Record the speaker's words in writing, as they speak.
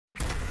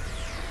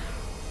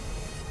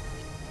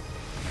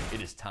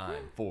it is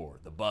time for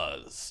the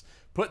buzz.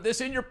 Put this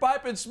in your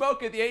pipe and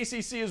smoke it. The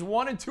ACC is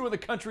 1 and 2 in the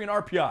country in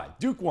RPI.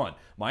 Duke 1,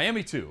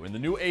 Miami 2. In the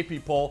new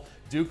AP poll,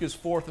 Duke is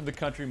 4th in the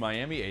country,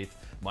 Miami 8th.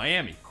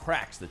 Miami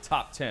cracks the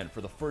top 10 for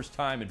the first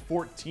time in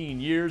 14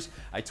 years.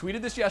 I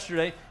tweeted this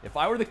yesterday. If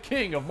I were the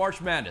king of March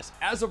Madness,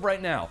 as of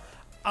right now,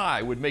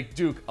 I would make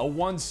Duke a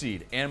 1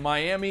 seed and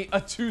Miami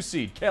a 2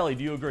 seed. Kelly,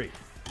 do you agree?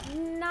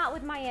 Not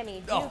with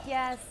Miami. Duke,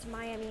 yes.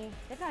 Miami,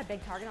 they've got a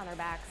big target on their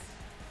backs.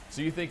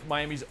 So you think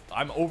Miami's,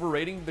 I'm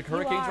overrating the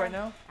Hurricanes right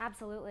now?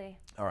 Absolutely.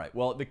 All right.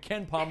 Well, the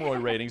Ken Pomeroy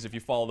ratings, if you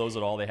follow those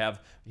at all,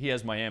 he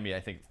has Miami, I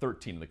think,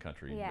 13 in the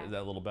country. Yeah. Is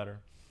that a little better?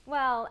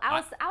 Well, I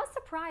was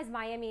surprised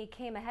Miami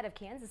came ahead of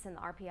Kansas in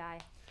the RPI.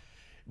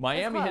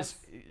 Miami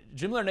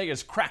Jim Larinaga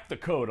has cracked the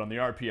code on the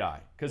RPI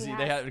because they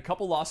had a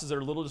couple losses that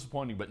are a little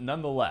disappointing, but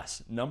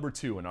nonetheless, number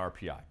 2 in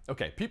RPI.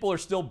 Okay, people are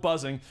still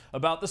buzzing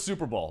about the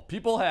Super Bowl.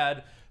 People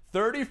had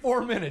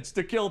 34 minutes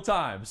to kill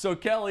time. So,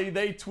 Kelly,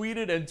 they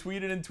tweeted and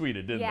tweeted and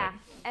tweeted, didn't they? Yeah,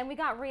 and we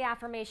got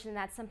reaffirmation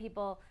that some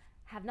people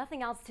have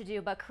nothing else to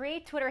do but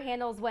create Twitter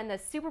handles. When the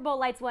Super Bowl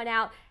lights went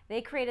out,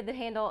 they created the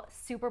handle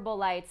Super Bowl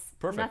Lights.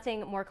 Perfect.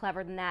 Nothing more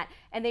clever than that.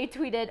 And they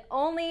tweeted,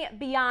 only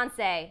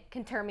Beyonce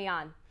can turn me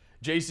on.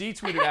 Jay-Z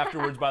tweeted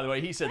afterwards, by the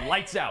way, he said,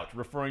 lights out,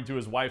 referring to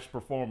his wife's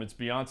performance,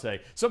 Beyonce.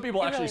 Some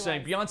people actually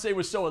saying Beyonce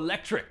was so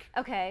electric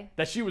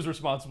that she was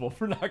responsible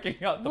for knocking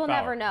out the power. We'll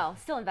never know.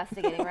 Still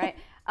investigating, right?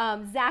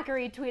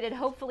 Zachary tweeted,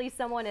 hopefully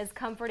someone is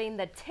comforting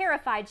the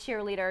terrified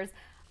cheerleaders.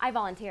 I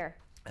volunteer.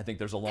 I think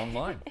there's a long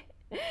line.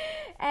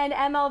 And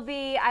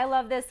MLB, I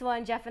love this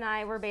one. Jeff and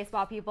I, we're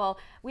baseball people.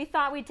 We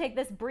thought we'd take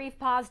this brief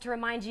pause to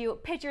remind you,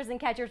 pitchers and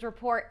catchers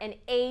report in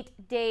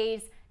 8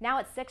 days. Now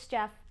it's 6,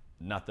 Jeff.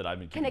 Not that I've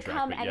been keeping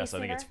track, but yes,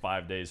 sooner? I think it's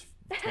 5 days.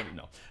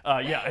 No.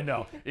 Yeah, I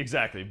know.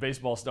 Exactly.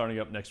 Baseball starting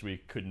up next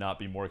week. Could not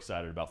be more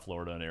excited about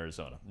Florida and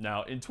Arizona.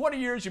 Now, in 20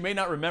 years, you may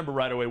not remember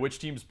right away which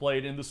teams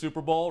played in the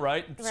Super Bowl,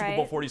 right? Super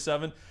Bowl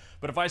 47.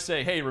 But if I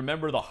say, hey,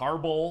 remember the Har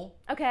Bowl?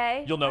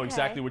 Okay. You'll know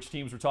exactly which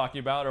teams we're talking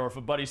about. Or if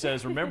a buddy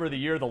says, remember the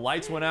year the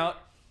lights went out?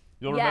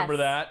 You'll remember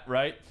that,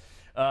 right?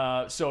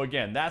 So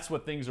again, that's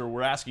what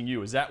we're asking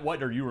you. Is that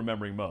what are you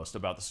remembering most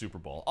about the Super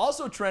Bowl?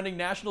 Also trending,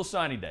 National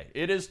Signing Day.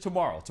 It is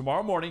tomorrow.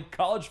 Tomorrow morning,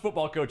 college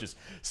football coaches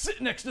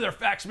sit next to their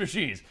fax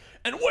machines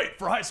and wait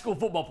for high school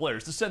football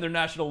players to send their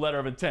national letter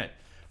of intent.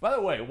 By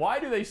the way, why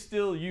do they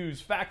still use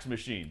fax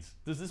machines?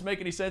 Does this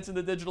make any sense in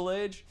the digital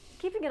age?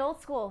 Keeping it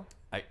old school.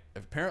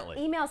 Apparently.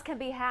 Emails can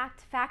be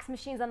hacked. Fax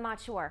machines, I'm not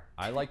sure.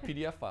 I like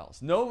PDF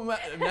files. No,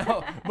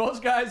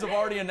 most guys have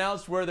already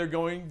announced where they're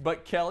going,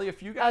 but Kelly,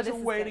 if you guys are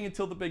waiting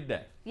until the big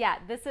day. Yeah,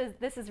 this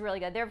is really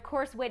good. They're, of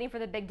course, waiting for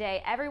the big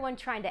day. Everyone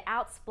trying to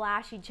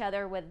outsplash each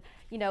other with,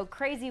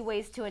 crazy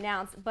ways to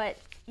announce. But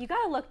you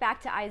got to look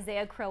back to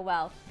Isaiah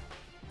Crowell.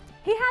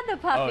 He had the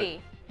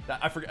puppy. Oh,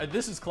 I forgot.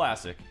 This is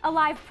classic. A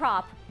live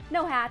prop.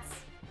 No hats.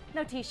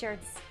 No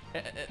T-shirts.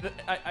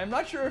 I'm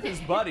not sure if his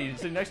buddy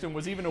sitting next to him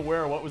was even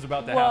aware of what was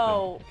about to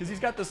happen. Because he's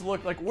got this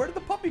look like, where did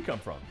the puppy come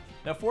from?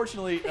 Now,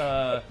 fortunately,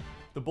 the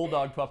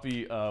bulldog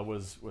puppy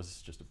was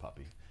just a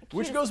puppy.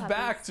 Which goes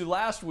back to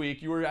last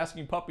week. You were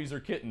asking puppies or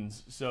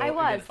kittens. So I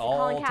was. it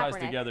all ties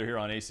together here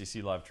on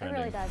ACC Live Trending. It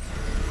really does.